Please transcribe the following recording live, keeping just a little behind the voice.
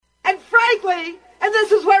frankly, and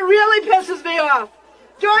this is what really pisses me off,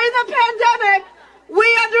 during the pandemic,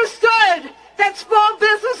 we understood that small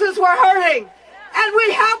businesses were hurting, and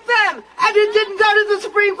we helped them, and it didn't go to the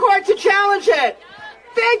Supreme Court to challenge it.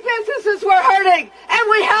 Big businesses were hurting, and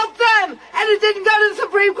we helped them, and it didn't go to the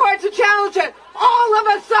Supreme Court to challenge it. All of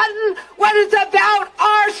a sudden, when it's about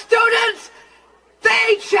our students,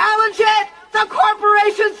 they challenge it, the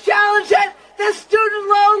corporations challenge it, the student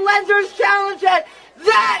loan lenders challenge it.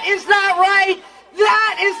 That is not right.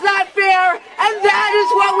 That is not fair. And that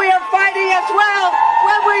is what we are fighting as well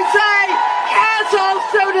when we say cancel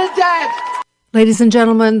student debt. Ladies and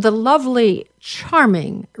gentlemen, the lovely,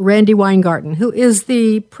 charming Randi Weingarten, who is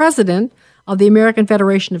the president of the American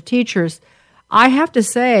Federation of Teachers. I have to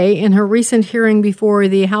say, in her recent hearing before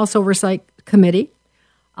the House Oversight Committee,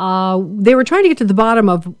 they were trying to get to the bottom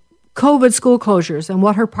of COVID school closures and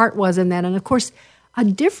what her part was in that. And, of course, a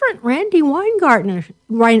different Randi Weingarten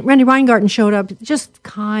showed up, just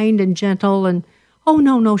kind and gentle, and, oh,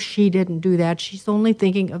 no, she didn't do that. She's only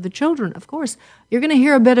thinking of the children. Of course, you're going to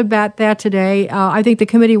hear a bit about that today. I think the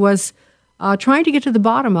committee was trying to get to the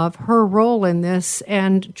bottom of her role in this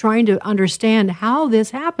and trying to understand how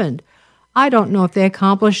this happened. I don't know if they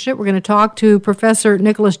accomplished it. We're going to talk to Professor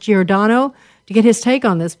Nicholas Giordano to get his take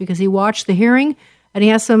on this because he watched the hearing and he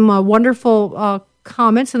has some wonderful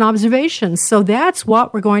comments and observations. So that's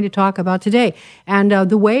what we're going to talk about today. And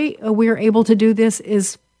the way we're able to do this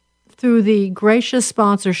is through the gracious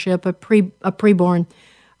sponsorship of Preborn.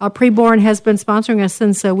 Preborn has been sponsoring us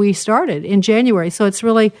since we started in January. So it's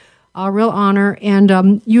really a real honor.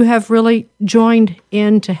 And you have really joined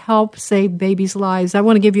in to help save babies' lives. I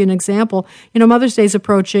want to give you an example. Mother's Day is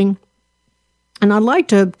approaching, and I'd like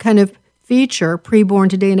to kind of feature Preborn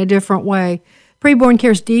today in a different way. Preborn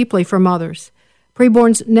cares deeply for mothers.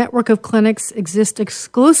 Preborn's network of clinics exists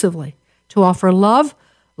exclusively to offer love,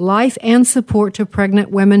 life, and support to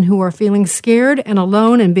pregnant women who are feeling scared and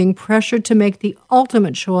alone and being pressured to make the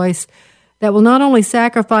ultimate choice that will not only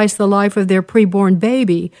sacrifice the life of their preborn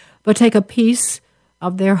baby, but take a piece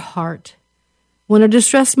of their heart. When a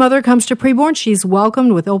distressed mother comes to Preborn, she's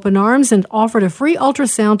welcomed with open arms and offered a free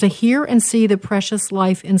ultrasound to hear and see the precious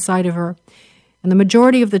life inside of her. And the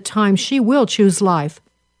majority of the time, she will choose life.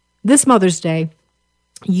 This Mother's Day,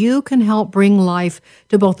 you can help bring life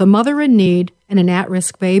to both a mother in need and an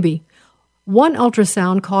at-risk baby. One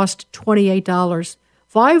ultrasound costs $28.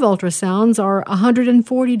 5 ultrasounds are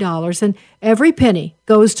 $140, and every penny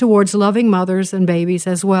goes towards loving mothers and babies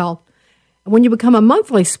as well. When you become a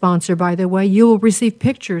monthly sponsor, by the way, you will receive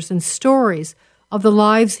pictures and stories of the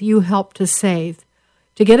lives you help to save.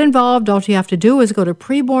 To get involved, all you have to do is go to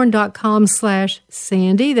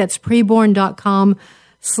preborn.com/Sandy. That's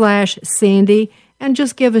preborn.com/Sandy. And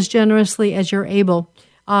just give as generously as you're able.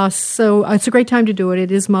 So it's a great time to do it.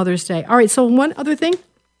 It is Mother's Day. All right, so one other thing.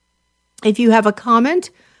 If you have a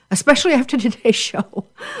comment, especially after today's show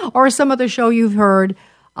or some other show you've heard,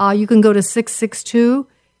 you can go to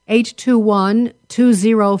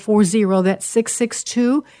 662-821-2040. That's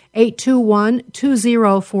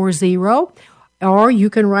 662-821-2040. Or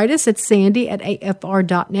you can write us at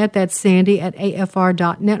sandy@afr.net. That's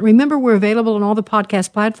sandy@afr.net. Remember, we're available on all the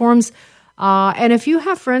podcast platforms. And if you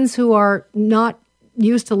have friends who are not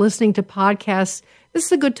used to listening to podcasts, this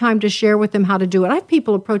is a good time to share with them how to do it. I have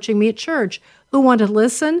people approaching me at church who want to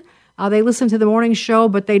listen. They listen to the morning show,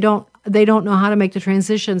 but they don't know how to make the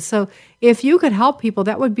transition. So if you could help people,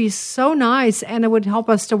 that would be so nice, and it would help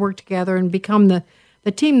us to work together and become the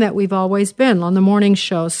team that we've always been on the morning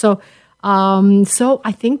show. So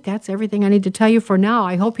I think that's everything I need to tell you for now.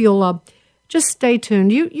 I hope you'll just stay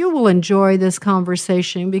tuned. You will enjoy this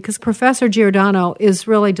conversation because Professor Giordano is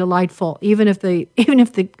really delightful, even if the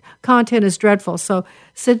content is dreadful. So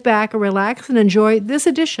sit back and relax and enjoy this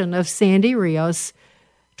edition of Sandy Rios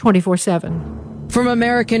 24/7. From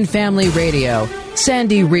American Family Radio,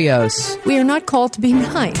 Sandy Rios. We are not called to be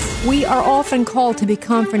nice. We are often called to be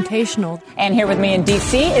confrontational. And here with me in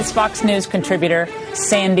D.C. is Fox News contributor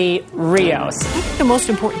Sandy Rios. I think the most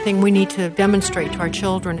important thing we need to demonstrate to our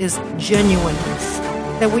children is genuineness.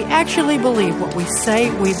 That we actually believe what we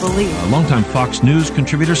say we believe. Our longtime Fox News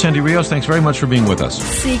contributor, Sandy Rios, thanks very much for being with us.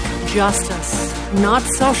 Seek justice. Not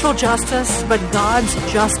social justice, but God's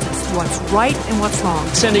justice. What's right and what's wrong.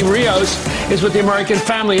 Sandy Rios is with the American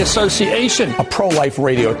Family Association, a pro-life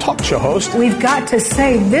radio talk show host. We've got to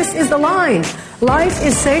say, this is the line. Life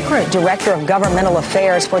is sacred. Director of Governmental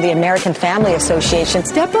Affairs for the American Family Association.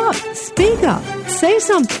 Step up. Speak up. Say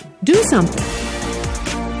something. Do something.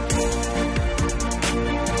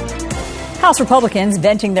 House Republicans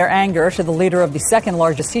venting their anger to the leader of the second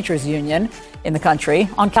largest teachers union in the country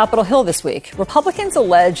on Capitol Hill this week. Republicans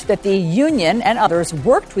allege that the union and others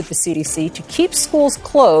worked with the CDC to keep schools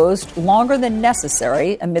closed longer than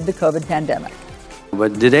necessary amid the COVID pandemic.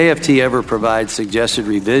 But did AFT ever provide suggested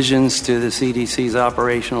revisions to the CDC's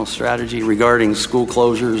operational strategy regarding school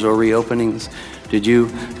closures or reopenings? Did you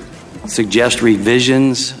suggest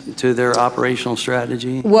revisions to their operational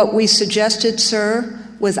strategy? What we suggested, sir,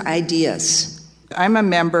 was ideas. I'm a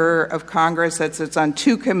member of Congress that sits on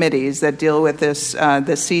two committees that deal with this, the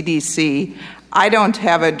CDC. I don't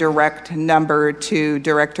have a direct number to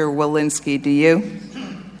Director Walensky. Do you?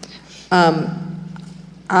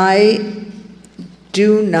 I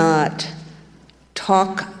do not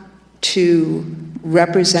talk to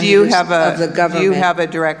representatives of the government. Do you have a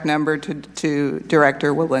direct number to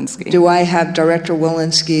Director Walensky? Do I have Director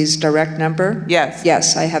Walensky's direct number? Yes.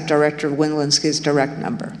 Yes, I have Director Walensky's direct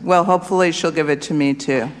number. Well, hopefully she'll give it to me,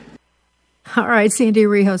 too. All right, Sandy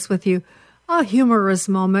Rios with you. A humorous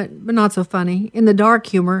moment, but not so funny, in the dark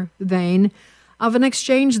humor vein of an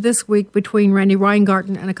exchange this week between Randi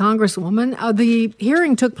Weingarten and a congresswoman. The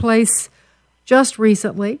hearing took place just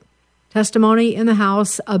recently. Testimony in the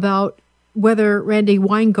House about whether Randi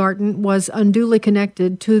Weingarten was unduly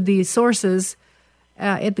connected to the sources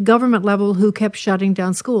at the government level who kept shutting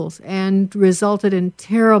down schools and resulted in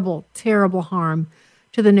terrible, terrible harm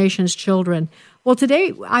to the nation's children. Well,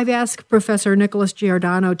 today I've asked Professor Nicholas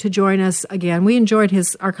Giordano to join us again. We enjoyed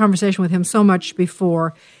our conversation with him so much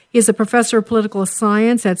before. He's a professor of political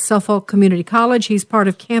science at Suffolk Community College. He's part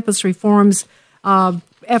of Campus Reform's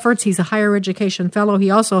efforts. He's a higher education fellow. He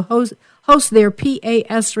also hosts their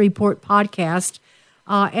PAS Report podcast.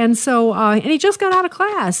 And he just got out of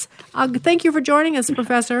class. Thank you for joining us,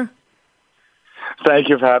 Professor. Thank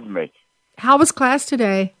you for having me. How was class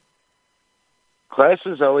today? Class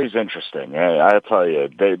is always interesting. I tell you,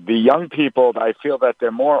 the young people, I feel that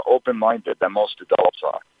they're more open-minded than most adults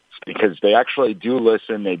are because they actually do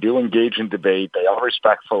listen. They do engage in debate. They are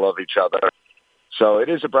respectful of each other. So it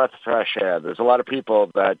is a breath of fresh air. There's a lot of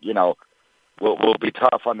people that, will be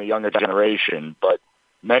tough on the younger generation, but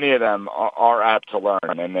many of them are apt to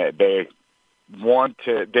learn, and they're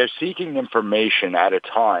seeking information at a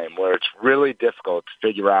time where it's really difficult to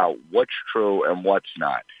figure out what's true and what's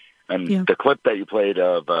not. And the clip that you played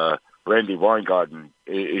of Randi Weingarten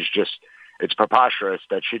is just, it's preposterous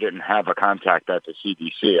that she didn't have a contact at the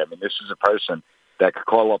CDC. I mean, this is a person that could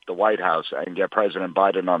call up the White House and get President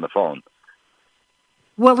Biden on the phone.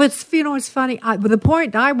 Well, it's funny. The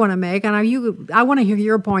point I want to make, and I want to hear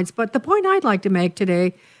your points, but the point I'd like to make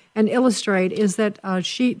today and illustrate is that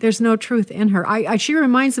there's no truth in her. She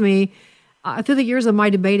reminds me, through the years of my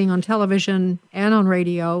debating on television and on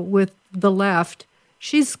radio with the left,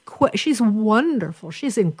 she's wonderful.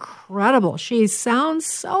 She's incredible. She sounds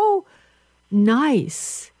so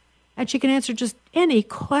nice, and she can answer just any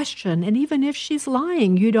question. And even if she's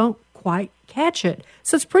lying, you don't quite catch it.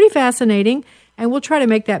 So it's pretty fascinating. And we'll try to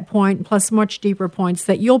make that point, plus much deeper points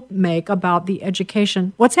that you'll make about the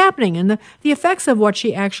education, what's happening, and the effects of what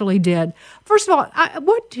she actually did. First of all,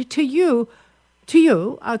 what to you,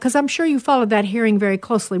 because I'm sure you followed that hearing very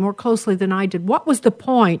closely, more closely than I did. What was the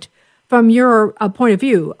point, from your point of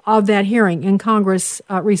view, of that hearing in Congress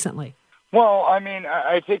recently? Well, I mean,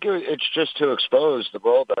 I think it's just to expose the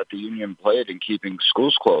role that the union played in keeping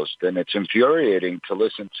schools closed. And it's infuriating to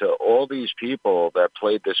listen to all these people that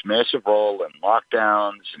played this massive role in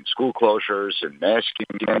lockdowns and school closures and masking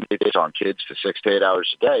mandates on kids for 6 to 8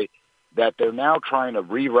 hours a day, that they're now trying to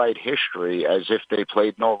rewrite history as if they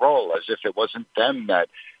played no role, as if it wasn't them that,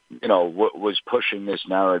 was pushing this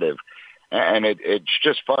narrative. And it's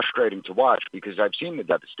just frustrating to watch because I've seen the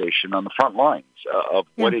devastation on the front lines of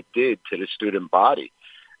what it did to the student body.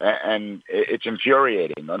 And it's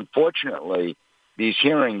infuriating. Unfortunately, these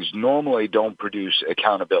hearings normally don't produce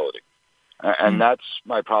accountability. And that's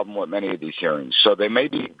my problem with many of these hearings. So they may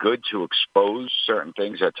be good to expose certain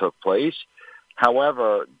things that took place.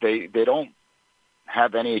 However, they don't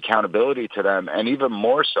have any accountability to them. And even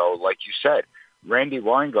more so, like you said, Randi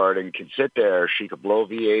Weingarten can sit there. She could blow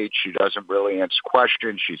V8. She doesn't really answer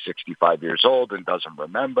questions. She's 65 years old and doesn't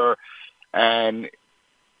remember. And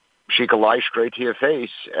she could lie straight to your face,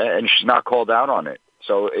 and she's not called out on it.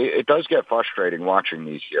 So it does get frustrating watching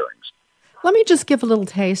these hearings. Let me just give a little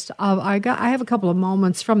taste of, I have a couple of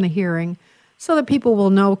moments from the hearing so that people will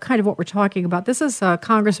know kind of what we're talking about. This is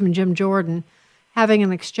Congressman Jim Jordan having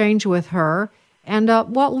an exchange with her. And,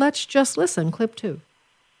 let's just listen. Clip 2.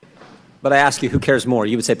 But I ask you, who cares more?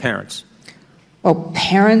 You would say parents. Well,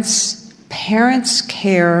 parents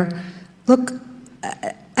care. Look,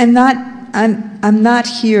 I'm not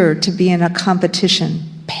here to be in a competition.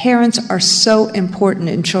 Parents are so important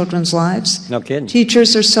in children's lives. No kidding.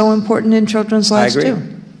 Teachers are so important in children's lives, I agree.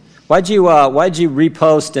 too. Why'd you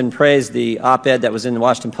repost and praise the op-ed that was in the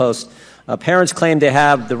Washington Post? Parents claim they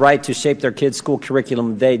have the right to shape their kids' school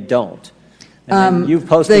curriculum. They don't. And then you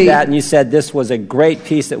posted that, and you said this was a great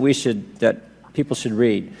piece that people should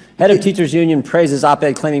read. Head of Teachers Union praises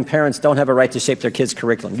op-ed claiming parents don't have a right to shape their kids'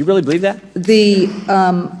 curriculum. You really believe that?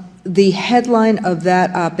 The headline of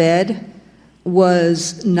that op-ed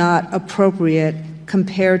was not appropriate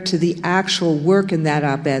compared to the actual work in that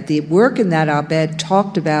op-ed. The work in that op-ed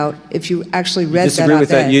talked about, if you actually read that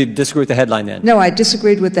op-ed. You disagree with the headline then? No, I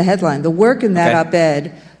disagreed with the headline. The work in that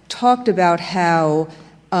op-ed talked about how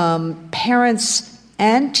parents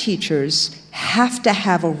and teachers have to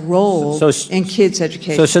have a role in kids'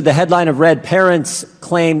 education. So should the headline have read, parents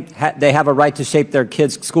claim they have a right to shape their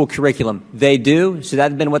kids' school curriculum? They do? Should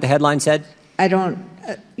that have been what the headline said? I don't,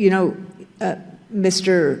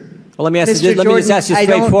 Mr. Well, let me ask you. Let me just ask you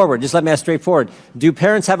straightforward. Just let me ask straightforward. Do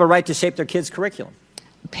parents have a right to shape their kids' curriculum?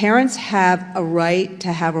 Parents have a right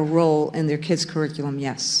to have a role in their kids' curriculum,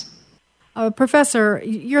 yes. Professor,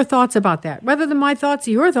 your thoughts about that? Rather than my thoughts,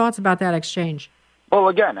 your thoughts about that exchange? Well,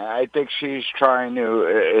 again, I think she's trying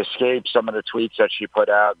to escape some of the tweets that she put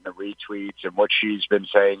out and the retweets and what she's been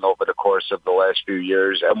saying over the course of the last few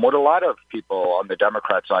years and what a lot of people on the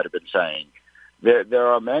Democrat side have been saying.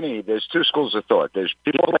 There's two schools of thought. There's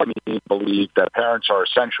people that believe that parents are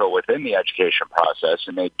essential within the education process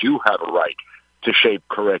and they do have a right to shape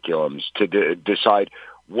curriculums, to decide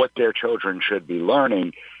what their children should be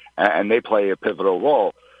learning, and they play a pivotal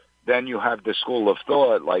role. Then you have the school of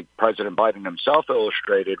thought, like President Biden himself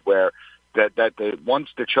illustrated, where once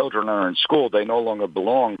the children are in school, they no longer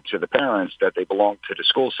belong to the parents, that they belong to the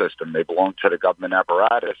school system. They belong to the government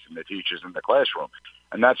apparatus and the teachers in the classroom.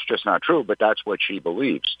 And that's just not true, but that's what she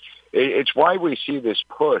believes. It's why we see this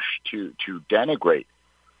push to denigrate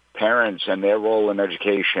parents and their role in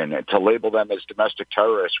education, and to label them as domestic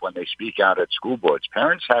terrorists when they speak out at school boards.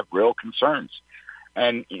 Parents have real concerns.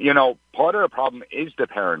 And, part of the problem is the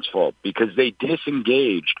parents' fault because they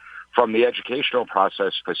disengaged from the educational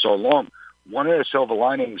process for so long. One of the silver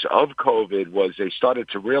linings of COVID was they started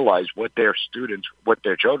to realize what their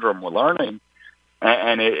children were learning,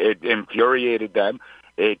 and it infuriated them.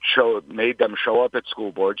 It made them show up at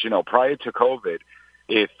school boards. Prior to COVID,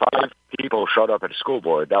 if 5 people showed up at a school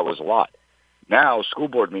board, that was a lot. Now, school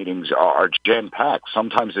board meetings are jam-packed.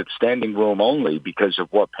 Sometimes it's standing room only because of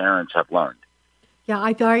what parents have learned. Yeah,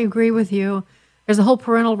 I agree with you. There's a whole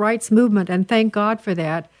parental rights movement, and thank God for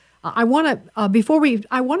that. I want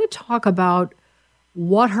to talk about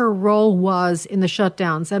what her role was in the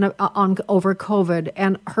shutdowns and over COVID,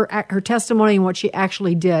 and her testimony and what she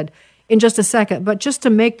actually did in just a second. But just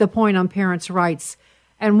to make the point on parents' rights,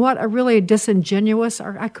 and what a really disingenuous,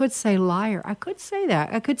 or I could say liar. I could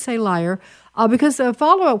say liar, because a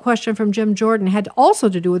follow-up question from Jim Jordan had also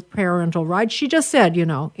to do with parental rights. She just said,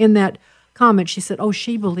 in that comment, she said,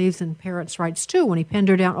 she believes in parents' rights too. When he pinned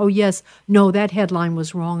her down, yes, no, that headline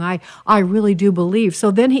was wrong. I really do believe.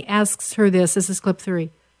 So then he asks her this. This is clip 3.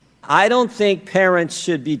 I don't think parents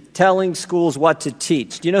should be telling schools what to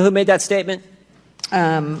teach. Do you know who made that statement?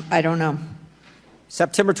 I don't know.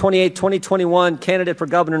 September 28, 2021, candidate for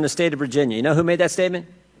governor in the state of Virginia. You know who made that statement?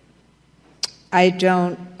 I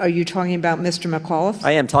don't. Are you talking about Mr. McAuliffe?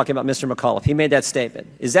 I am talking about Mr. McAuliffe. He made that statement.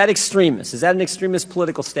 Is that extremist? Is that an extremist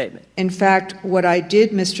political statement? In fact, what I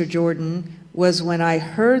did, Mr. Jordan, was when I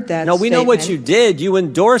heard that No, we know what you did. You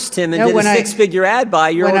endorsed him and did a six-figure ad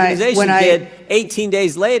buy. Your organization did 18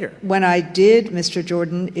 days later. When I did, Mr.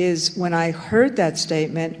 Jordan, is when I heard that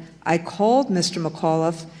statement, I called Mr.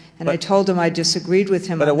 McAuliffe and I told him I disagreed with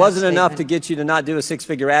him. But it wasn't enough to get you to not do a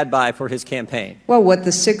six-figure ad buy for his campaign. Well, what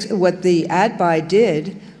the ad buy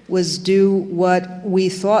did was do what we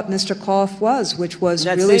thought Mr. McAuliffe was, which was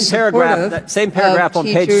really supportive. That same paragraph on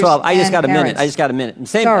page 12. I just got a minute.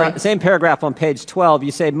 Same paragraph on page 12.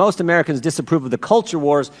 You say most Americans disapprove of the culture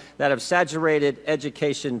wars that have saturated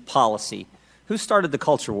education policy. Who started the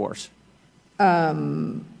culture wars?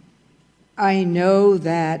 I know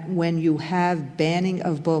that when you have banning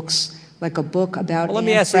of books, like a book about let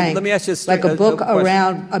me ask you like a book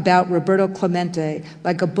about Roberto Clemente,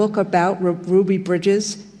 like a book about Ruby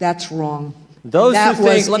Bridges, that's wrong. Those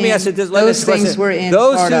things were in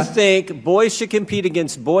those Florida. who think boys should compete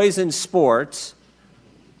against boys in sports,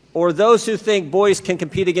 or those who think boys can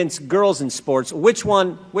compete against girls in sports, which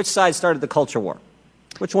side started the culture war?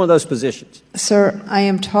 Which one of those positions? Sir, I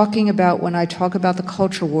am talking about, when I talk about the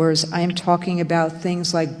culture wars, I am talking about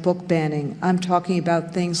things like book banning. I'm talking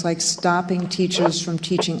about things like stopping teachers from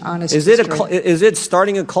teaching honest history. Is it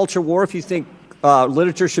starting a culture war if you think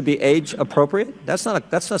literature should be age appropriate? That's not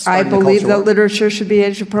starting I believe a culture that war. literature should be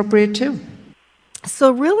age appropriate too.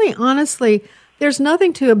 So really, honestly, there's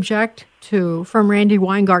nothing to object to from Randi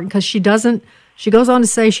Weingarten because she goes on to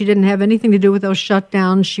say she didn't have anything to do with those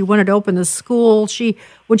shutdowns. She wanted to open the school.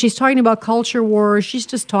 When she's talking about culture wars, she's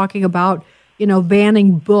just talking about,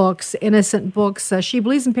 banning books, innocent books. She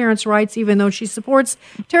believes in parents' rights, even though she supports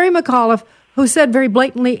Terry McAuliffe, who said very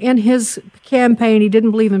blatantly in his campaign he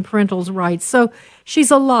didn't believe in parental rights. So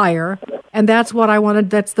she's a liar, and that's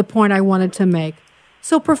the point I wanted to make.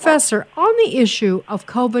 So, Professor, on the issue of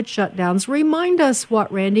COVID shutdowns, remind us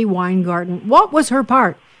what was her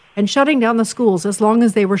part in shutting down the schools as long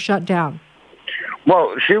as they were shut down?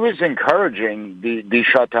 Well, she was encouraging the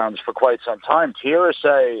shutdowns for quite some time. Tierra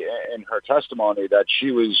say in her testimony that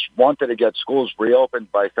she wanted to get schools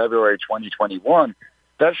reopened by February 2021.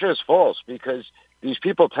 That's just false because these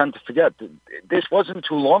people tend to forget. This wasn't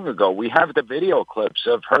too long ago. We have the video clips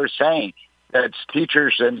of her saying that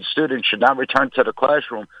teachers and students should not return to the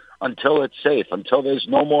classroom until it's safe, until there's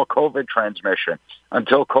no more COVID transmission,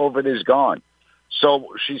 until COVID is gone. So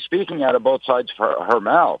she's speaking out of both sides of her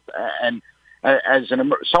mouth. And as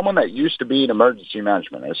someone that used to be in emergency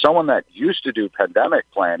management, as someone that used to do pandemic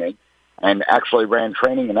planning and actually ran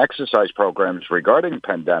training and exercise programs regarding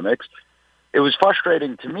pandemics, it was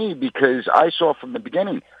frustrating to me because I saw from the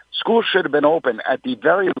beginning schools should have been open at the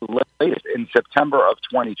very latest in September of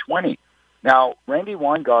 2020. Now, Randi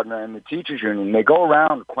Weingarten and the teachers union, they go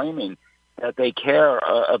around claiming that they care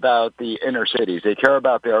about the inner cities, they care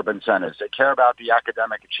about the urban centers, they care about the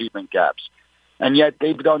academic achievement gaps. And yet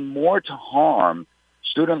they've done more to harm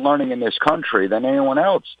student learning in this country than anyone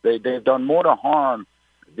else. They've done more to harm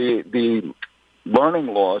the learning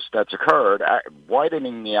loss that's occurred,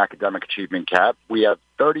 widening the academic achievement gap. We have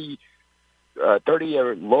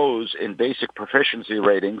 30-year lows in basic proficiency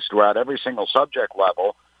ratings throughout every single subject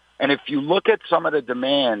level. And if you look at some of the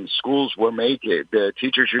demands schools were making, the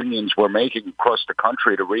teachers unions were making across the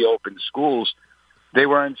country to reopen schools, they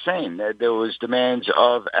were insane. There was demands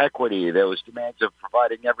of equity. There was demands of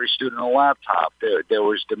providing every student a laptop. There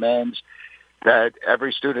was demands that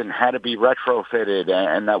every student had to be retrofitted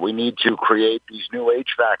and that we need to create these new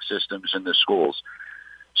HVAC systems in the schools.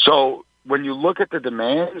 So when you look at the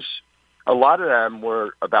demands, a lot of them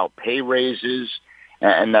were about pay raises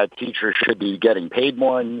and that teachers should be getting paid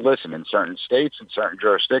more. And listen, in certain states and certain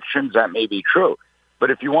jurisdictions, that may be true. But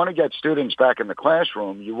if you want to get students back in the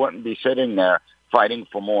classroom, you wouldn't be sitting there fighting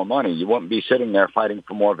for more money. You wouldn't be sitting there fighting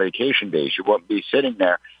for more vacation days. You wouldn't be sitting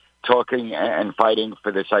there talking and fighting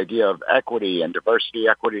for this idea of equity and diversity,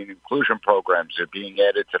 equity, and inclusion programs are being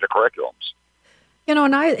added to the curriculums.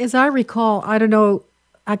 And as I recall, I don't know,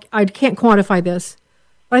 I can't quantify this,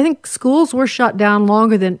 but I think schools were shut down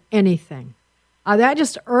longer than anything. That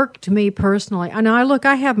just irked me personally. And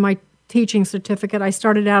I have my teaching certificate. I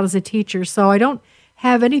started out as a teacher, so I don't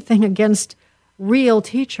have anything against real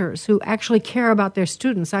teachers who actually care about their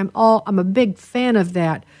students. I'm a big fan of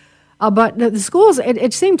that. But the schools,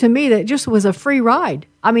 it seemed to me that it just was a free ride.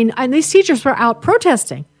 I mean, and these teachers were out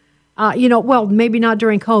protesting. Well, maybe not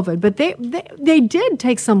during COVID, but they did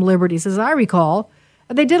take some liberties, as I recall.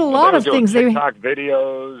 They did a lot of things. TikTok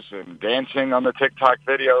videos and dancing on the TikTok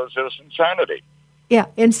videos. It was insanity. Yeah,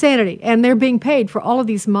 insanity. And they're being paid for all of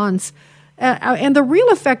these months. And the real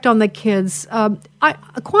effect on the kids, I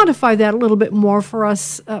quantify that a little bit more for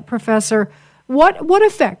us, Professor. What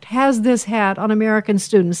effect has this had on American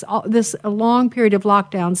students, this long period of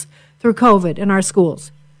lockdowns through COVID in our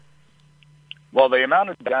schools? Well, the amount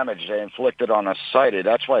of damage they inflicted on us society,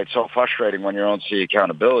 that's why it's so frustrating when you don't see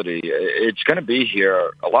accountability. It's going to be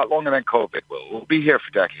here a lot longer than COVID will. We'll be here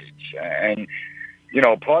for decades. And,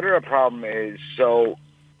 part of the problem is,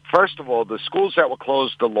 first of all, the schools that were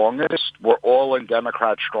closed the longest were all in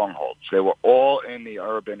Democrat strongholds. They were all in the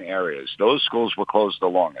urban areas. Those schools were closed the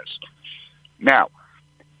longest. Now,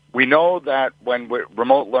 we know that when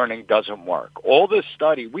remote learning doesn't work.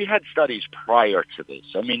 We had studies prior to this.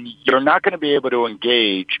 I mean, you're not going to be able to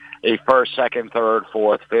engage a first, second, third,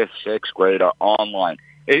 fourth, fifth, sixth grader online.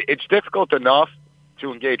 It's difficult enough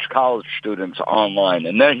to engage college students online,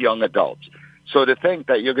 and they're young adults. So to think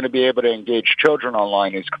that you're going to be able to engage children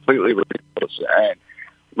online is completely ridiculous. And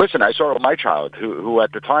listen, I saw my child, who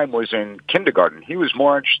at the time was in kindergarten. He was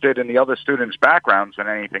more interested in the other students' backgrounds than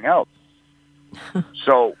anything else.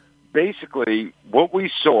 So basically, what we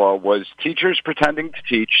saw was teachers pretending to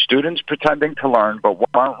teach, students pretending to learn, but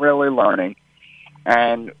weren't really learning.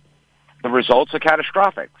 And the results are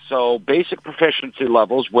catastrophic. So basic proficiency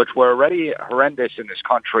levels, which were already horrendous in this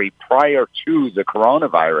country prior to the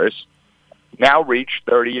coronavirus, now reach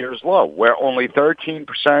 30 years low, where only 13%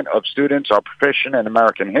 of students are proficient in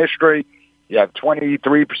American history. You have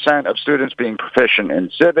 23% of students being proficient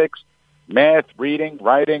in civics, math, reading,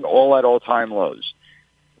 writing, all at all-time lows.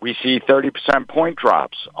 We see 30% point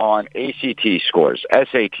drops on ACT scores,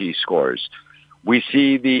 SAT scores. We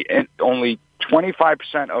see only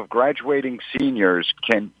 25% of graduating seniors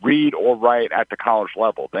can read or write at the college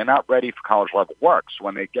level. They're not ready for college level work. So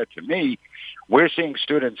when they get to me, we're seeing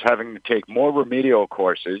students having to take more remedial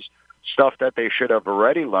courses, stuff that they should have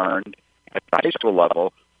already learned at the high school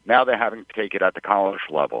level. Now they're having to take it at the college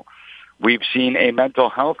level. We've seen a mental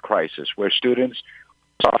health crisis where students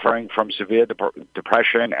are suffering from severe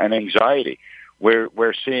depression and anxiety.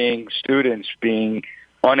 We're seeing students being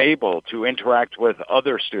unable to interact with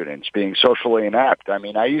other students, being socially inept. I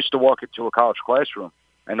mean, I used to walk into a college classroom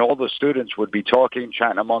and all the students would be talking,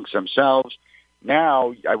 chatting amongst themselves.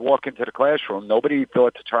 Now I walk into the classroom, nobody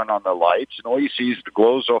thought to turn on the lights, and all you see is the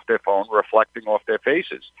glows off their phone reflecting off their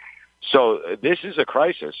faces. So this is a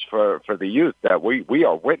crisis for the youth that we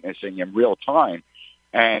are witnessing in real time.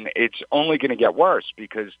 And it's only going to get worse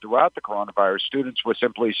because throughout the coronavirus, students were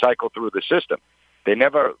simply cycled through the system. They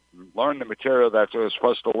never learned the material that they were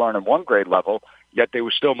supposed to learn in one grade level, yet they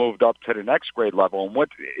were still moved up to the next grade level. And what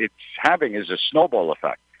it's having is a snowball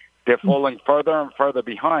effect. They're falling further and further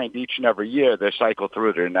behind each and every year. They cycle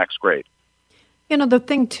through to the next grade. You know, the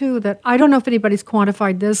thing, too, that I don't know if anybody's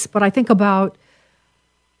quantified this, but I think about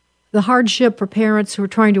the hardship for parents who are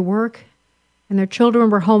trying to work and their children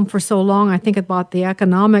were home for so long. I think about the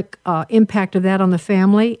economic impact of that on the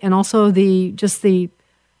family, and also I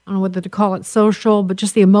don't know whether to call it social, but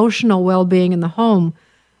just the emotional well-being in the home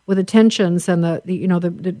with the tensions and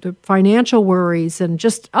the financial worries and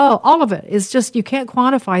just all of it is just, you can't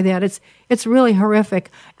quantify that. It's really horrific.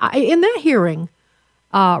 In that hearing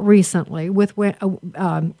recently with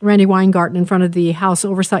Randi Weingarten in front of the House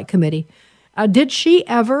Oversight Committee, did she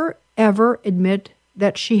ever admit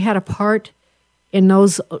that she had a part in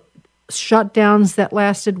those shutdowns that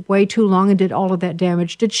lasted way too long and did all of that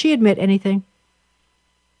damage? Did she admit anything?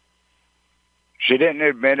 She didn't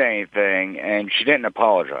admit anything, and she didn't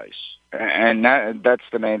apologize. And that's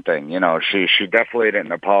the main thing. You know, she definitely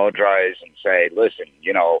didn't apologize and say, listen,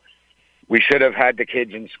 you know, we should have had the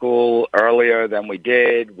kids in school earlier than we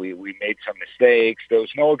did. We made some mistakes. There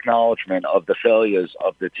was no acknowledgement of the failures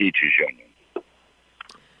of the teachers union.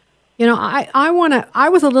 You know, I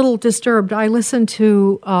was a little disturbed. I listened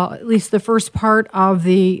to at least the first part of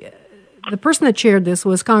the person that chaired this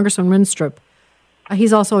was Congressman Rinstrup.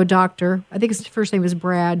 He's also a doctor. I think his first name is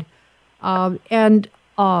Brad. And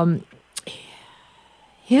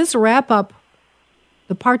his wrap-up,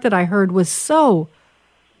 the part that I heard, was so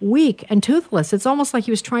weak and toothless. It's almost like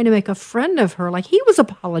he was trying to make a friend of her, like he was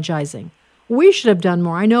apologizing. We should have done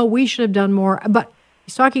more. I know we should have done more. But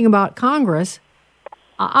he's talking about Congress.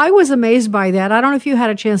 I was amazed by that. I don't know if you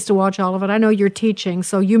had a chance to watch all of it. I know you're teaching,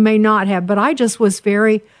 so you may not have. But I just was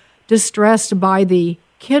very distressed by the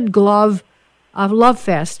kid glove love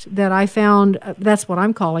fest that I found, that's what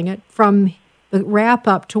I'm calling it, from the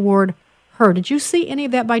wrap-up toward her. Did you see any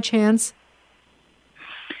of that by chance?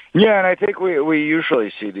 Yeah, and I think we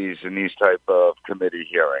usually see these in these type of committee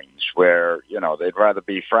hearings where, you know, they'd rather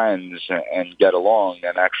be friends and get along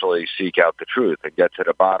than actually seek out the truth and get to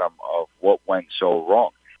the bottom of what went so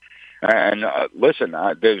wrong. And listen,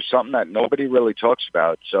 there's something that nobody really talks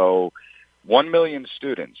about. So 1 million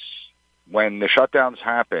students, when the shutdowns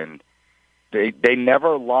happened, they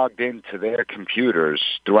never logged into their computers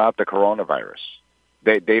throughout the coronavirus.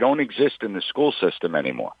 They don't exist in the school system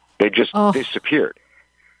anymore. They just disappeared.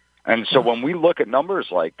 And so when we look at numbers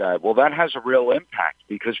like that, well, that has a real impact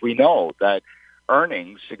because we know that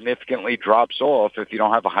earnings significantly drops off if you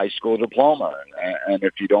don't have a high school diploma and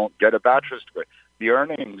if you don't get a bachelor's degree. The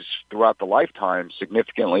earnings throughout the lifetime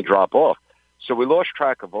significantly drop off. So we lost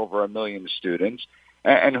track of over 1 million students.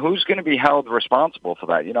 And who's going to be held responsible for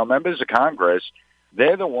that? You know, members of Congress,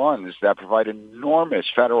 they're the ones that provide enormous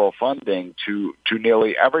federal funding to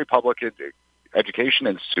nearly every public education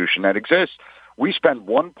institution that exists. We spend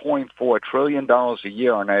 $1.4 trillion a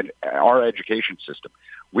year on our education system.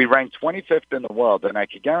 We rank 25th in the world, and I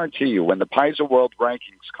can guarantee you when the PISA World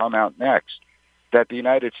Rankings come out next, that the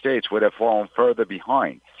United States would have fallen further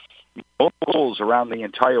behind. Both schools around the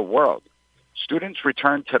entire world, students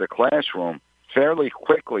returned to the classroom fairly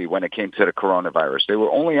quickly when it came to the coronavirus. They were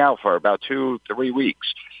only out for about 2-3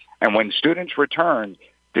 weeks. And when students returned,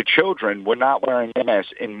 the children were not wearing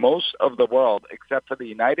masks in most of the world except for the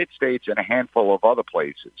United States and a handful of other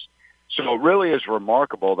places. So it really is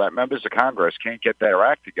remarkable that members of Congress can't get their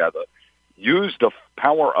act together, use the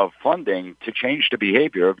power of funding to change the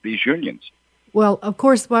behavior of these unions. Well, of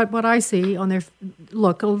course, what I see on their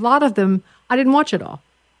look, a lot of them, I didn't watch it all.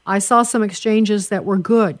 I saw some exchanges that were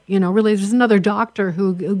good. Really, there's another doctor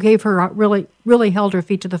who gave her really held her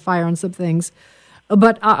feet to the fire on some things.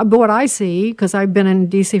 But what I see, because I've been in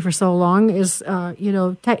D.C. for so long, is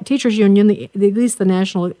teachers union, at least the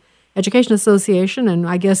National Education Association, and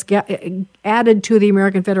I guess added to the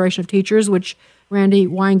American Federation of Teachers, which Randy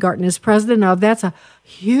Weingarten is president of. That's a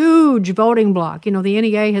huge voting bloc. The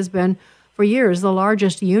NEA has been for years the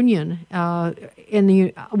largest union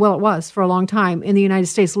it was for a long time in the United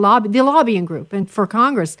States, the lobbying group and for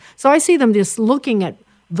Congress. So I see them just looking at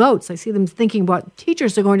votes. I see them thinking, what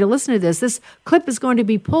teachers are going to listen to this. This clip is going to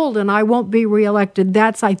be pulled and I won't be reelected.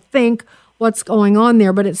 That's, I think, what's going on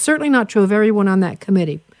there. But it's certainly not true of everyone on that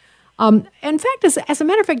committee. In fact, as a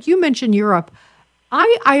matter of fact, you mentioned Europe.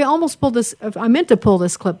 I almost pulled this. I meant to pull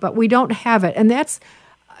this clip, but we don't have it. And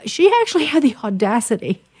she actually had the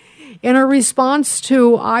audacity in her response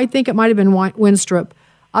to, I think it might have been Winstrop,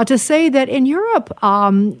 to say that in Europe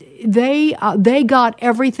they got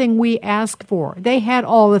everything we asked for. They had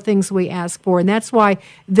all the things we asked for, and that's why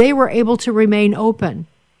they were able to remain open.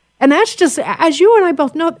 And that's just, as you and I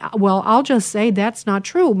both know, well, I'll just say that's not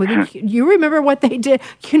true. But you remember what they did?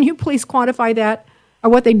 Can you please quantify that, or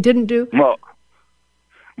what they didn't do?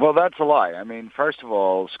 Well, that's a lie. I mean, first of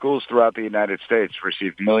all, schools throughout the United States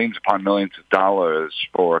received millions upon millions of dollars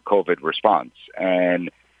for COVID response, and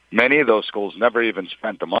many of those schools never even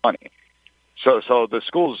spent the money. So the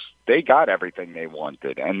schools, they got everything they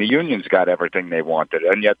wanted, and the unions got everything they wanted,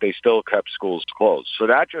 and yet they still kept schools closed. So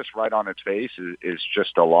that just right on its face is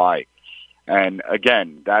just a lie. And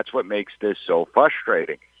again, that's what makes this so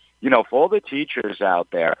frustrating. For all the teachers out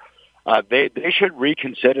there, they should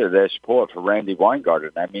reconsider their support for Randy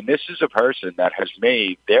Weingarten. I mean, this is a person that has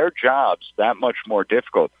made their jobs that much more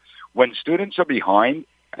difficult. When students are behind,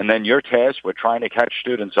 and then you're tasked with trying to catch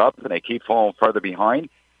students up, and they keep falling further behind,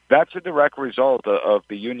 that's a direct result of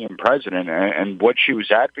the union president and what she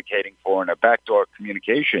was advocating for in a backdoor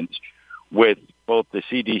communications with both the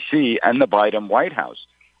CDC and the Biden White House.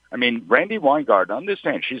 I mean, Randy Weingarten,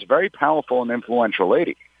 understand, she's a very powerful and influential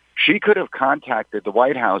lady. She could have contacted the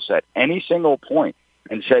White House at any single point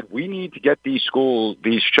and said, we need to get these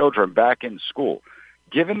children back in school.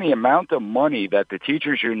 Given the amount of money that the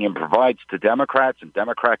teachers union provides to Democrats and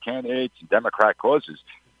Democrat candidates and Democrat causes,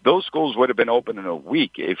 those schools would have been open in a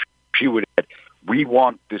week if she would have said, we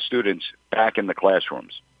want the students back in the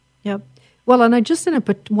classrooms. Yep. Well, and I just in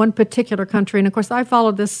one particular country, and of course I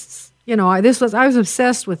followed this, I was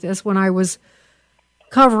obsessed with this when I was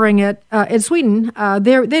covering it in Sweden.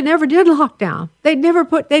 They never did lockdown. They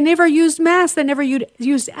never used masks. They never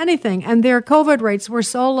used anything, and their COVID rates were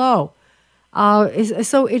so low.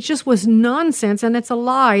 So it just was nonsense, and it's a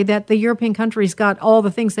lie that the European countries got all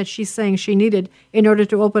the things that she's saying she needed in order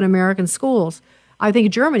to open American schools. I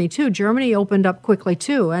think Germany, too. Germany opened up quickly,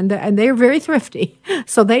 too, and they're very thrifty.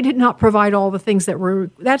 So they did not provide all the things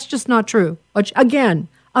that's just not true. Which, again,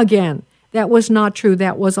 that was not true.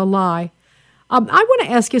 That was a lie. I want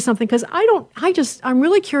to ask you something because I'm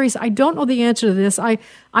really curious. I don't know the answer to this. I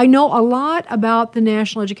know a lot about the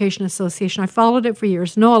National Education Association. I followed it for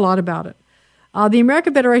years, know a lot about it. The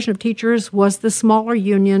American Federation of Teachers was the smaller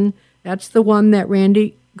union. That's the one that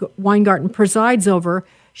Randy Weingarten presides over.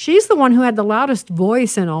 She's the one who had the loudest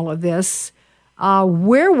voice in all of this.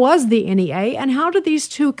 Where was the NEA, and how do these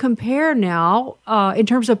two compare now in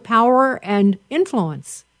terms of power and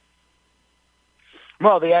influence?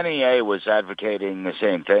 Well, the NEA was advocating the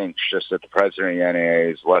same thing, just that the president of the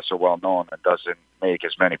NEA is lesser well-known and doesn't make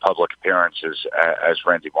as many public appearances as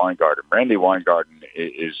Randy Weingarten. Randy Weingarten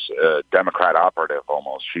is a Democrat operative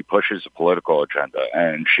almost. She pushes a political agenda,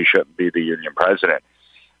 and she shouldn't be the union president.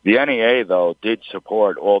 The NEA, though, did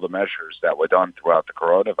support all the measures that were done throughout the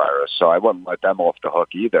coronavirus, so I wouldn't let them off the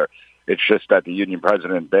hook either. It's just that the union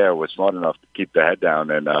president there was smart enough to keep the head down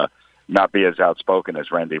and not be as outspoken as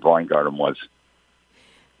Randy Weingarten was.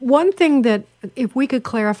 One thing that, if we could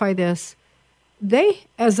clarify this, they,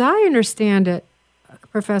 as I understand it,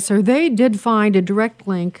 Professor, they did find a direct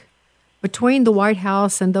link between the White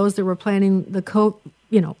House and those that were planning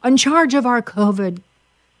in charge of our COVID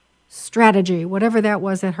strategy, whatever that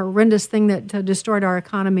was, that horrendous thing that destroyed our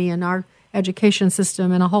economy and our education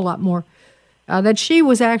system and a whole lot more. That she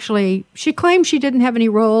claimed she didn't have any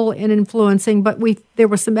role in influencing, but there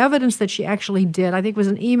was some evidence that she actually did. I think it was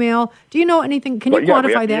an email. Do you know anything? Can you quantify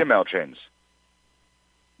we have that? The email chains.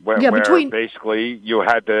 where basically you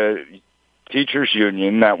had the teachers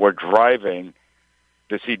union that were driving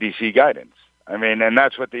the CDC guidance. I mean, and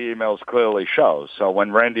that's what the emails clearly show. So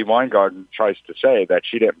when Randy Weingarten tries to say that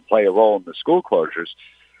she didn't play a role in the school closures,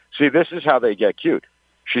 see, this is how they get cute.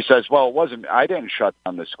 She says, well, I didn't shut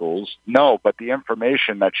down the schools. No, but the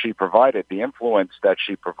information that she provided, the influence that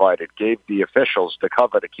she provided, gave the officials the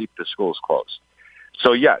cover to keep the schools closed.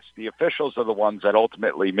 So, yes, the officials are the ones that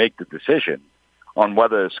ultimately make the decision on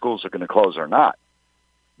whether the schools are going to close or not.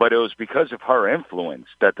 But it was because of her influence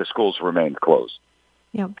that the schools remained closed.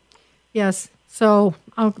 Yep. Yes. So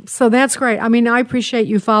that's great. I mean, I appreciate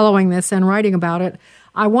you following this and writing about it.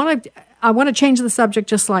 I want to change the subject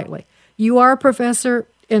just slightly. You are a professor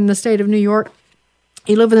in the state of New York.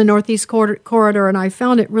 You live in the Northeast Corridor, and I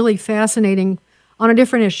found it really fascinating on a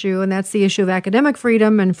different issue, and that's the issue of academic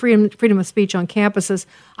freedom and freedom of speech on campuses.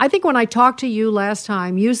 I think when I talked to you last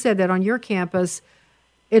time, you said that on your campus,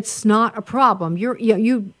 it's not a problem.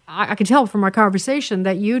 I can tell from our conversation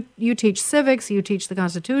that you teach civics, you teach the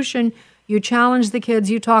Constitution, you challenge the kids,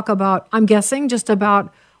 you talk about, I'm guessing, just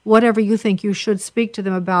about whatever you think you should speak to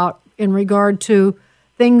them about in regard to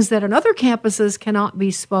things that on other campuses cannot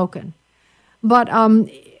be spoken. But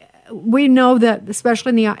we know that,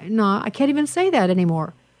 especially I can't even say that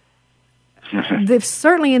anymore.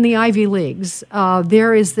 Certainly in the Ivy Leagues,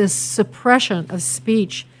 there is this suppression of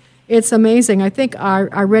speech. It's amazing. I think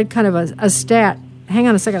I read kind of a stat. Hang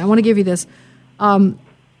on a second. I want to give you this.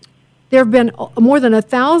 There have been more than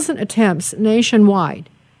 1,000 attempts nationwide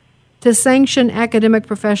to sanction academic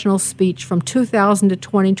professional speech from 2000 to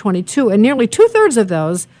 2022, and nearly two-thirds of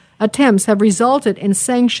those attempts have resulted in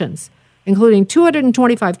sanctions, including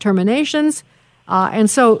 225 terminations. And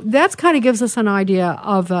so that kind of gives us an idea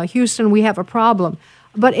of Houston, we have a problem.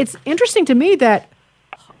 But it's interesting to me that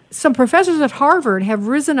some professors at Harvard have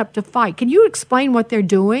risen up to fight. Can you explain what they're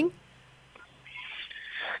doing?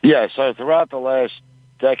 Yeah, so throughout the last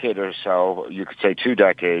decade or so, you could say 2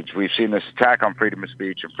 decades, we've seen this attack on freedom of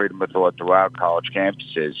speech and freedom of thought throughout college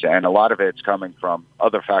campuses, and a lot of it's coming from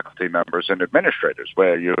other faculty members and administrators,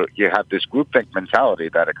 where you have this groupthink mentality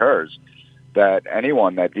that occurs, that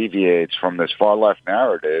anyone that deviates from this far-left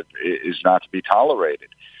narrative is not to be tolerated.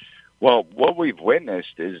 Well, what we've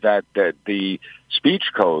witnessed is that the speech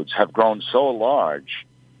codes have grown so large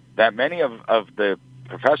that many of the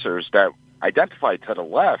professors that identify to the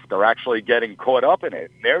left are actually getting caught up in it.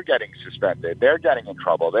 They're getting suspended. They're getting in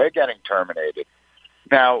trouble. They're getting terminated.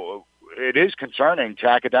 Now, it is concerning to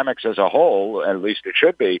academics as a whole, at least it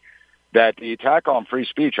should be, that the attack on free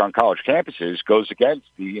speech on college campuses goes against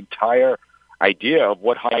the entire idea of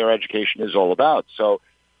what higher education is all about. So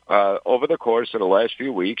over the course of the last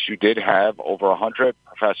few weeks, you did have over 100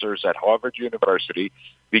 professors at Harvard University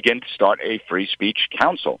begin to start a free speech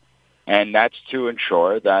council. And that's to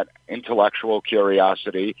ensure that intellectual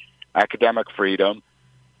curiosity, academic freedom,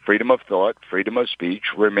 freedom of thought, freedom of speech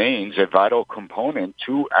remains a vital component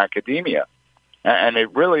to academia. And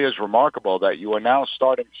it really is remarkable that you are now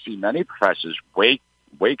starting to see many professors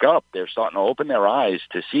wake up. They're starting to open their eyes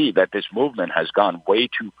to see that this movement has gone way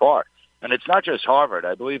too far. And it's not just Harvard.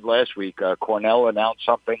 I believe last week Cornell announced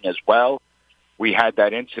something as well. We had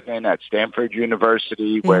that incident at Stanford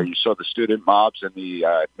University where you saw the student mobs and the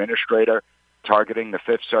administrator targeting the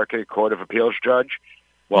Fifth Circuit Court of Appeals judge.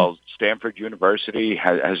 Well, Stanford University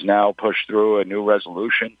has now pushed through a new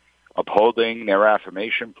resolution upholding their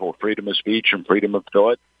affirmation for freedom of speech and freedom of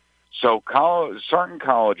thought. So certain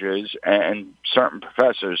colleges and certain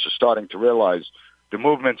professors are starting to realize the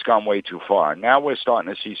movement's gone way too far. Now we're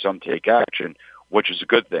starting to see some take action, which is a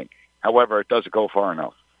good thing. However, it doesn't go far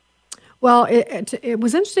enough. Well, it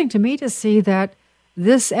was interesting to me to see that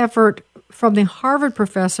this effort from the Harvard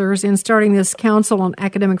professors in starting this Council on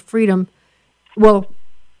Academic Freedom,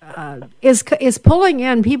 is pulling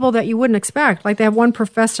in people that you wouldn't expect. Like they have one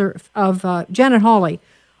professor of Janet Hawley,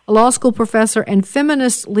 a law school professor and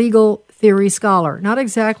feminist legal theory scholar. Not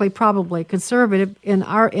exactly probably conservative in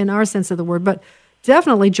our sense of the word, but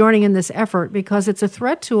definitely joining in this effort because it's a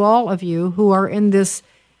threat to all of you who are in this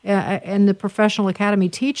in the professional academy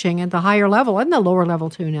teaching at the higher level and the lower level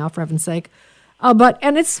too now, for heaven's sake.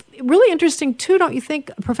 And it's really interesting too, don't you think,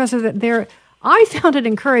 Professor, that I found it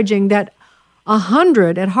encouraging that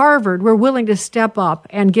 100 at Harvard were willing to step up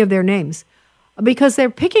and give their names because they're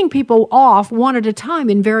picking people off one at a time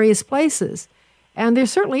in various places. And there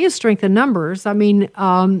certainly is strength in numbers. I mean,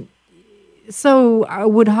 so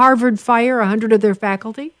would Harvard fire 100 of their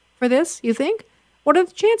faculty for this, you think? What are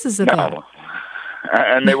the chances of that?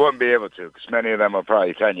 And they wouldn't be able to because many of them are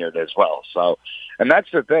probably tenured as well. So, and that's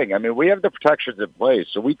the thing. I mean, we have the protections in place,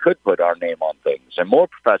 so we could put our name on things, and more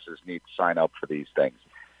professors need to sign up for these things.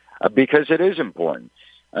 because it is important.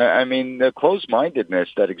 I mean, the closed-mindedness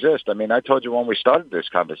that exists. I mean, I told you when we started this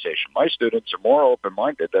conversation, my students are more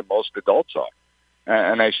open-minded than most adults are,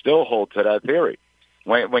 and I still hold to that theory.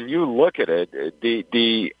 When you look at it,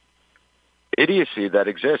 the idiocy that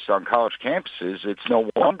exists on college campuses, it's no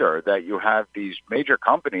wonder that you have these major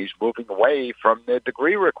companies moving away from the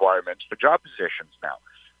degree requirements for job positions now.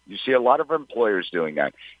 You see a lot of employers doing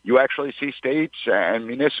that. You actually see states and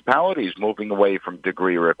municipalities moving away from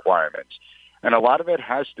degree requirements. And a lot of it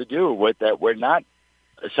has to do with that we're not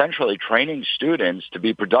essentially training students to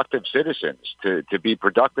be productive citizens, to be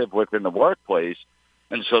productive within the workplace.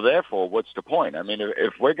 And so therefore, what's the point? I mean,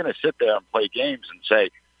 if we're going to sit there and play games and say,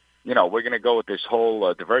 you know, we're going to go with this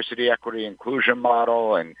whole diversity, equity, inclusion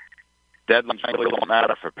model, and deadlines don't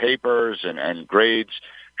matter for papers, and grades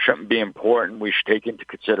shouldn't be important. We should take into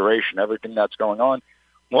consideration everything that's going on.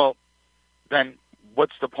 Well, then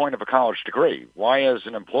what's the point of a college degree? Why, as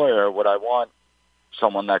an employer, would I want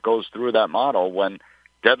someone that goes through that model when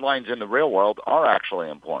deadlines in the real world are actually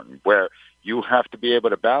important, where you have to be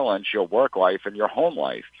able to balance your work life and your home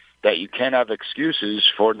life, that you can't have excuses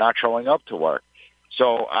for not showing up to work?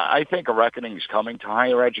 So I think a reckoning is coming to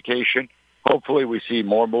higher education. Hopefully we see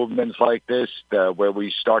more movements like this where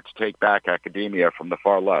we start to take back academia from the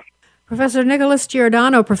far left. Professor Nicholas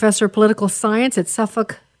Giordano, Professor of Political Science at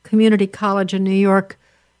Suffolk Community College in New York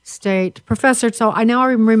State. Professor, so I now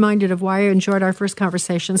am reminded of why I enjoyed our first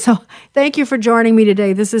conversation. So thank you for joining me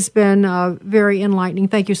today. This has been very enlightening.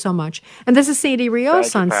 Thank you so much. And this is Sandy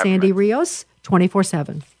Rios on Sandy Rios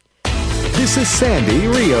 24/7. This is Sandy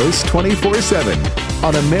Rios 24/7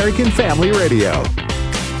 on American Family Radio.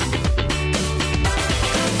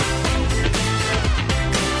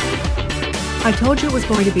 I told you it was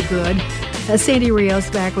going to be good. Sandy Rios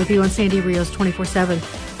back with you on Sandy Rios 24/7.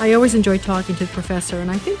 I always enjoy talking to the professor, and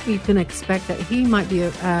I think we can expect that he might be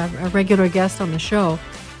a regular guest on the show.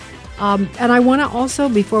 And I want to also,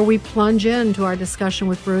 before we plunge into our discussion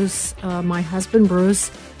with Bruce, my husband Bruce,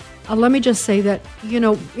 let me just say that, you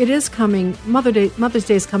know, it is coming. Mother's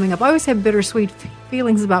Day is coming up. I always have bittersweet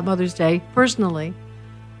feelings about Mother's Day, personally,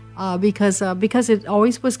 because it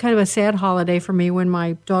always was kind of a sad holiday for me when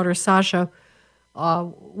my daughter Sasha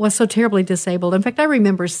was so terribly disabled. In fact, I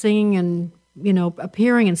remember singing and, you know,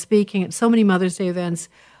 appearing and speaking at so many Mother's Day events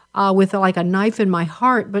with like a knife in my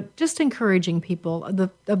heart, but just encouraging people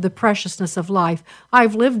of the preciousness of life.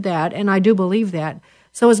 I've lived that, and I do believe that.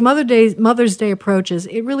 So as Mother's Day approaches,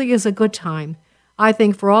 it really is a good time, I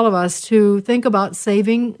think, for all of us to think about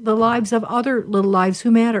saving the lives of other little lives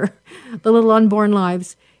who matter, the little unborn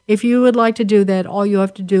lives. If you would like to do that, all you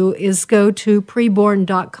have to do is go to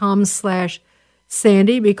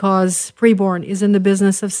preborn.com/Sandy, because Preborn is in the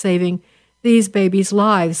business of saving these babies'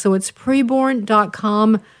 lives. So it's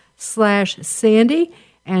preborn.com/Sandy.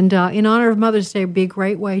 And in honor of Mother's Day, it would be a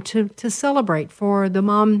great way to celebrate for the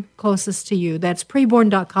mom closest to you. That's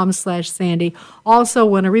preborn.com/Sandy. Also,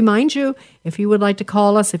 want to remind you, if you would like to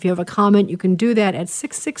call us, if you have a comment, you can do that at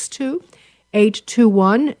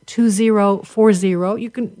 662-821-2040.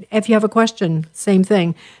 You can, if you have a question, same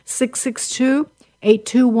thing,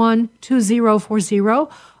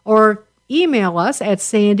 662-821-2040, or email us at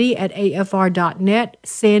sandy@afr.net,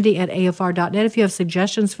 sandy@afr.net. If you have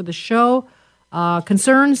suggestions for the show,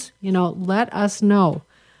 concerns, you know, let us know.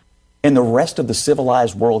 And the rest of the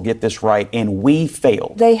civilized world get this right, and we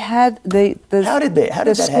failed. They had How did that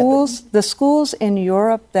happen? The schools in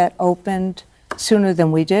Europe that opened sooner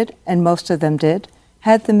than we did, and most of them did,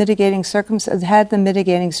 had the mitigating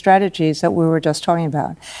strategies that we were just talking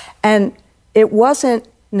about. And it wasn't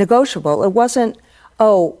negotiable. It wasn't,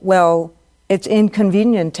 oh, well, it's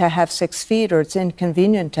inconvenient to have 6 feet, or it's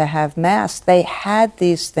inconvenient to have masks. They had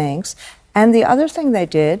these things. And the other thing they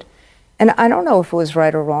did, and I don't know if it was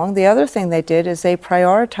right or wrong, the other thing they did is they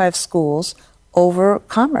prioritized schools over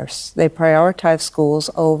commerce. They prioritized schools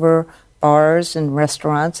over bars and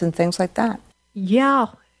restaurants and things like that. Yeah,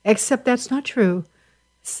 except that's not true.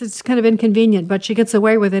 It's kind of inconvenient, but she gets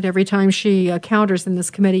away with it every time she counters in this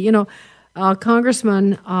committee. You know,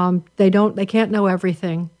 congressmen, they can't know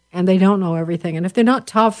everything, and they don't know everything. And if they're not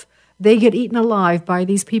tough, they get eaten alive by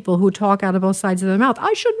these people who talk out of both sides of their mouth.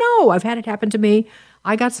 I should know. I've had it happen to me.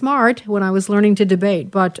 I got smart when I was learning to debate,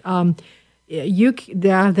 but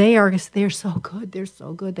they're so good. They're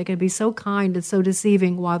so good. They can be so kind and so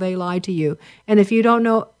deceiving while they lie to you. And if you don't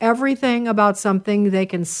know everything about something, they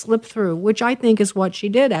can slip through, which I think is what she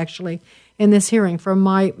did actually in this hearing, from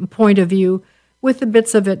my point of view, with the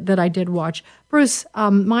bits of it that I did watch. Bruce,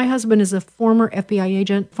 my husband is a former FBI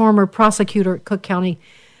agent, former prosecutor at Cook County,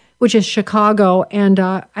 which is Chicago, and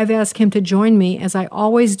I've asked him to join me, as I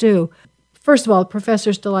always do, First of all, the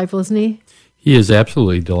professor's delightful, isn't he? He is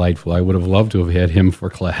absolutely delightful. I would have loved to have had him for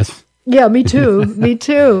class. Yeah, me too. Me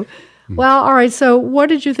too. Well, all right. So what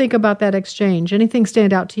did you think about that exchange? Anything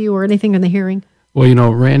stand out to you or anything in the hearing?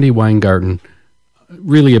 Well, Randy Weingarten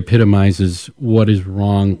really epitomizes what is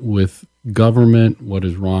wrong with government, what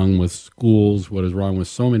is wrong with schools, what is wrong with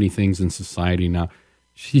so many things in society now.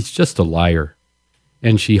 She's just a liar,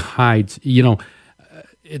 and she hides. You'd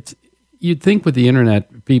think with the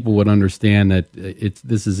internet people would understand that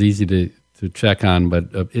this is easy to check on, but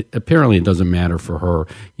apparently it doesn't matter for her.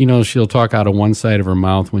 She'll talk out of one side of her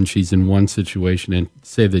mouth when she's in one situation and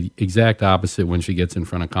say the exact opposite when she gets in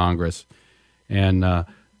front of Congress. And,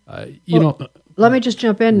 let me just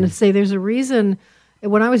jump in and say there's a reason.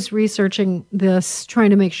 When I was researching this, trying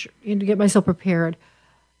to make sure to get myself prepared,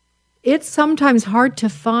 it's sometimes hard to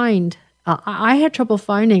find. I had trouble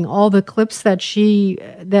finding all the clips that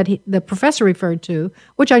the professor referred to,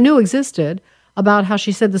 which I knew existed, about how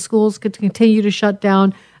she said the schools could continue to shut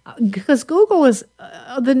down because Google is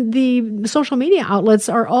the social media outlets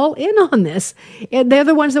are all in on this, and they're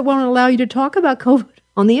the ones that won't allow you to talk about COVID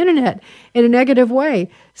on the internet in a negative way.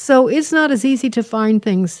 So it's not as easy to find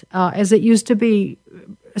things as it used to be.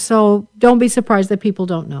 So don't be surprised that people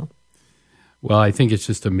don't know. Well, I think it's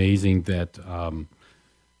just amazing that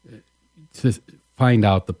to find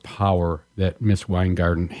out the power that Ms.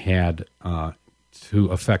 Weingarten had to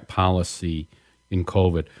affect policy in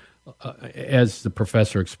COVID. As the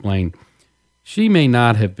professor explained, she may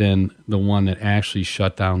not have been the one that actually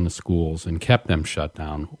shut down the schools and kept them shut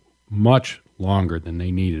down much longer than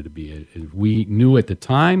they needed to be. We knew at the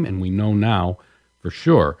time, and we know now for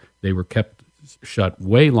sure, they were kept shut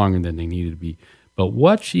way longer than they needed to be. But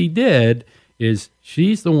what she did is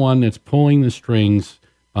she's the one that's pulling the strings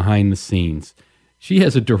behind the scenes. She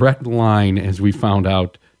has a direct line, as we found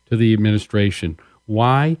out, to the administration.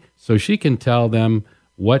 Why? So she can tell them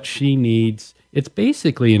what she needs. It's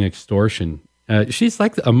basically an extortion. She's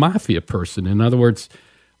like a mafia person. In other words,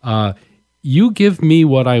 you give me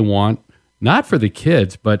what I want, not for the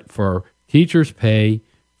kids, but for teachers' pay,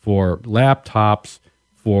 for laptops,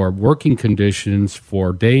 for working conditions,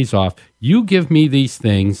 for days off. You give me these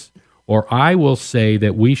things, or I will say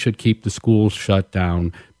that we should keep the schools shut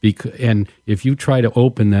down. And if you try to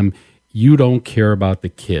open them, you don't care about the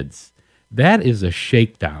kids. That is a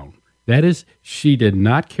shakedown. That is, she did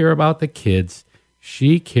not care about the kids.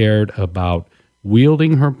 She cared about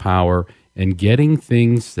wielding her power and getting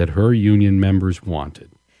things that her union members wanted.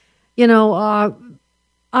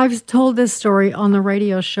 I've told this story on the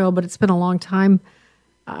radio show, but it's been a long time.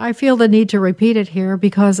 I feel the need to repeat it here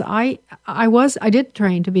because I did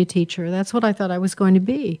train to be a teacher. That's what I thought I was going to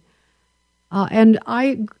be. And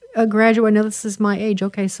I graduated. Now this is my age.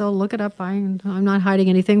 Okay, so look it up. I'm not hiding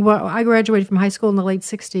anything. Well, I graduated from high school in the late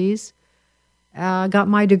 60s, got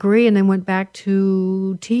my degree, and then went back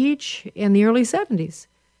to teach in the early 70s.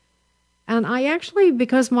 And I actually,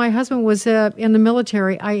 because my husband was in the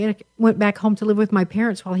military, I went back home to live with my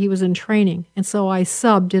parents while he was in training. And so I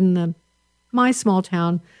subbed in my small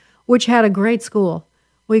town, which had a great school.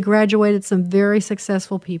 We graduated some very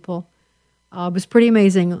successful people. It was pretty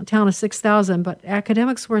amazing, a town of 6,000, but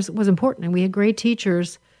academics was important, and we had great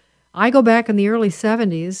teachers. I go back in the early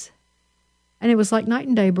 70s, and it was like night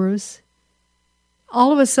and day, Bruce.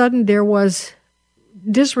 All of a sudden, there was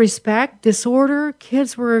disrespect, disorder.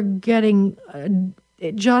 Kids were getting,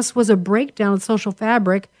 it just was a breakdown of social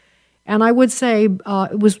fabric. And I would say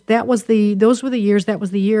those were the years, that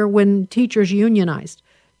was the year when teachers unionized.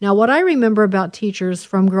 Now, what I remember about teachers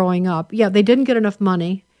from growing up, they didn't get enough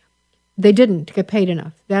money. They didn't get paid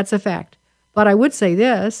enough. That's a fact. But I would say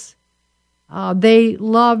this, they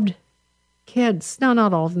loved kids. Now,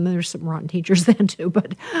 not all of them. There's some rotten teachers then too,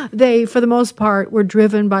 but they, for the most part, were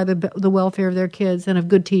driven by the welfare of their kids and of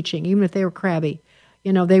good teaching, even if they were crabby.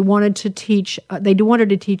 They wanted to teach. They wanted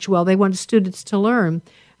to teach well. They wanted students to learn.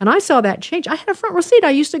 And I saw that change. I had a front row seat. I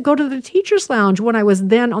used to go to the teacher's lounge when I was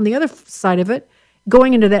then on the other side of it,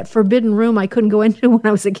 going into that forbidden room I couldn't go into when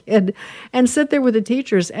I was a kid, and sit there with the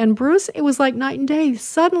teachers. And Bruce, it was like night and day.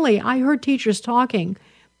 Suddenly, I heard teachers talking,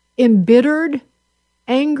 embittered,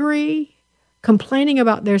 angry, complaining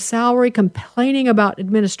about their salary, complaining about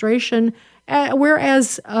administration,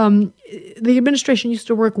 whereas the administration used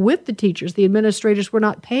to work with the teachers. The administrators were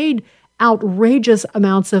not paid outrageous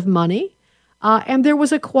amounts of money, and there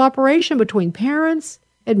was a cooperation between parents,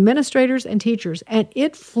 administrators, and teachers, and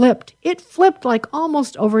it flipped. It flipped like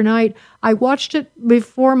almost overnight. I watched it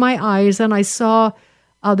before my eyes, and I saw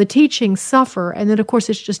the teaching suffer, and then, of course,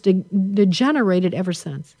 it's just degenerated ever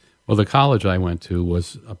since. Well, the college I went to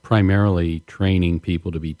was primarily training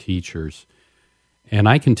people to be teachers. And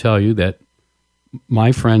I can tell you that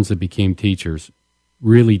my friends that became teachers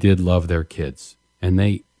really did love their kids, and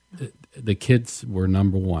the kids were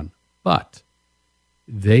number one. But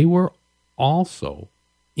they were also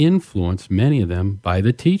influenced, many of them, by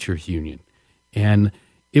the teachers' union. And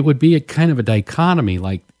it would be a kind of a dichotomy,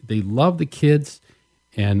 like they loved the kids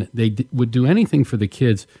and they would do anything for the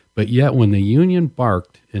kids, but yet when the union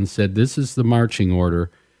barked and said, this is the marching order,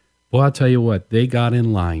 well, I'll tell you what, they got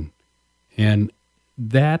in line. And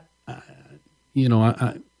that,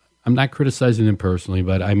 I'm not criticizing them personally,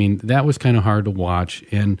 but I mean, that was kind of hard to watch.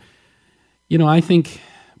 And, I think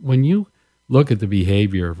when you look at the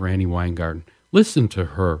behavior of Randi Weingarten, listen to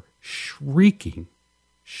her shrieking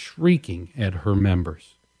at her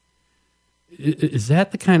members. Is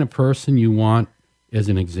that the kind of person you want as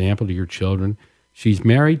an example to your children? She's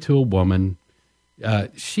married to a woman.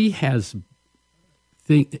 She has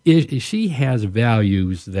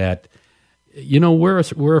values that,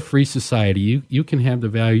 we're a free society. You can have the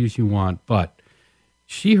values you want, but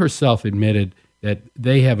she herself admitted that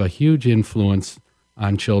they have a huge influence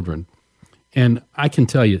on children. And I can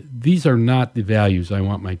tell you, these are not the values I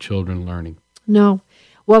want my children learning. No.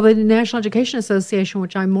 Well, the National Education Association,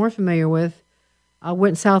 which I'm more familiar with,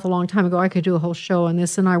 went south a long time ago. I could do a whole show on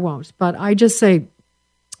this, and I won't. But I just say,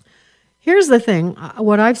 here's the thing.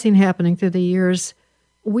 What I've seen happening through the years,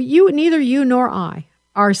 neither you nor I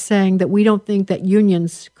are saying that we don't think that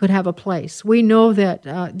unions could have a place. We know that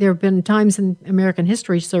there have been times in American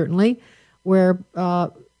history, certainly, where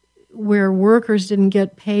workers didn't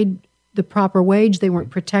get paid the proper wage. They weren't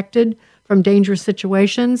protected from dangerous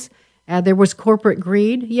situations. There was corporate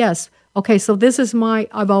greed. Yes. Okay, so this is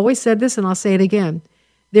I've always said this, and I'll say it again.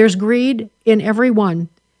 There's greed in everyone.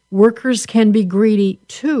 Workers can be greedy,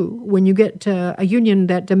 too, when you get to a union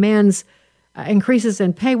that demands increases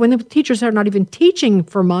in pay. When the teachers are not even teaching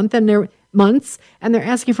for months, and they're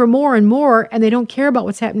asking for more and more, and they don't care about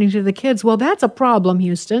what's happening to the kids. Well, that's a problem,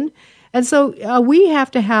 Houston. And so we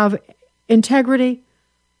have to have integrity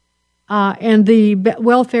and the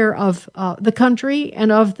welfare of the country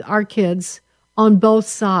and of our kids on both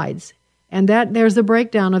sides. And there's a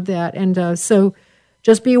breakdown of that. And so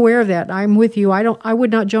just be aware of that. I'm with you. I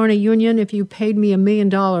would not join a union if you paid me $1 million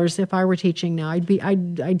if I were teaching now.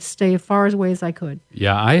 I'd stay as far away as I could.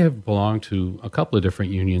 Yeah, I have belonged to a couple of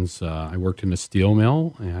different unions. I worked in a steel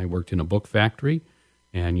mill, and I worked in a book factory,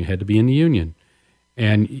 and you had to be in the union.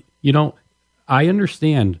 And, I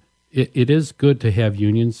understand it is good to have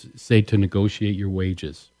unions, say, to negotiate your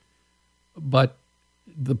wages. But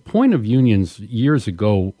the point of unions years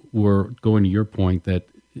ago were, going to your point, that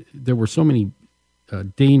there were so many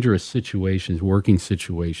dangerous situations, working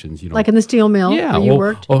situations. Like in the steel mill where you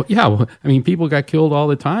worked? Oh, yeah. Well, I mean, people got killed all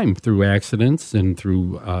the time through accidents and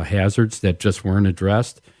through hazards that just weren't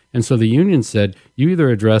addressed. And so the union said, you either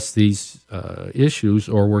address these issues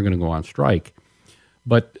or we're going to go on strike.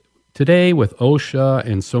 But today, with OSHA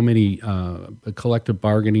and so many collective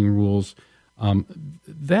bargaining rules,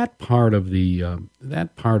 that part of the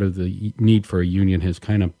need for a union has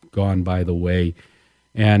kind of gone by the way.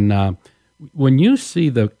 And when you see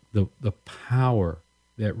the power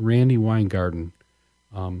that Randi Weingarten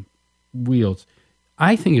wields,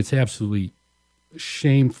 I think it's absolutely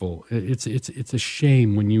shameful. It's a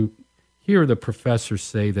shame when you hear the professors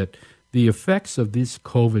say that the effects of this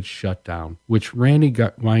COVID shutdown, which Randi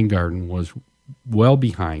Weingarten was well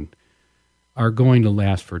behind, are going to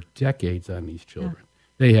last for decades on these children.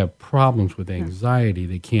 Yeah. They have problems with anxiety.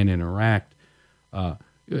 They can't interact.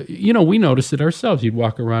 We noticed it ourselves. You'd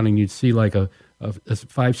walk around and you'd see like a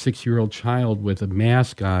 5-6-year-old child with a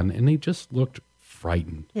mask on, and they just looked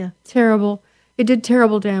frightened. Yeah, terrible. It did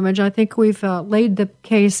terrible damage. I think we've laid the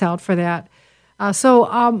case out for that.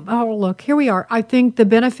 Look, here we are. I think the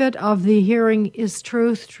benefit of the hearing is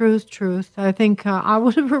truth. I think I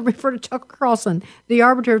would have referred to Tucker Carlson, the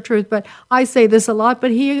arbiter of truth, but I say this a lot, but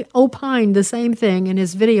he opined the same thing in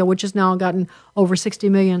his video, which has now gotten over 60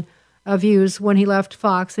 million views when he left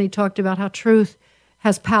Fox, and he talked about how truth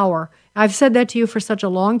has power. I've said that to you for such a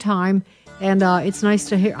long time, and it's nice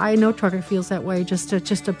to hear. I know Tucker feels that way, just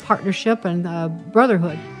a partnership and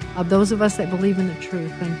brotherhood of those of us that believe in the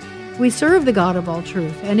truth. And we serve the God of all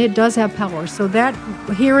truth, and it does have power. So that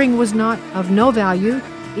hearing was not of no value,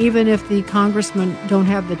 even if the congressmen don't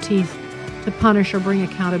have the teeth to punish or bring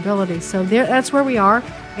accountability. So that's where we are,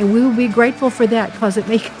 and we will be grateful for that, because it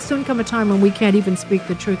may soon come a time when we can't even speak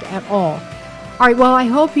the truth at all. All right, well, I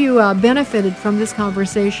hope you benefited from this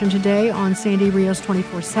conversation today on Sandy Rios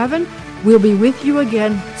 24/7. We'll be with you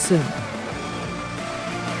again soon.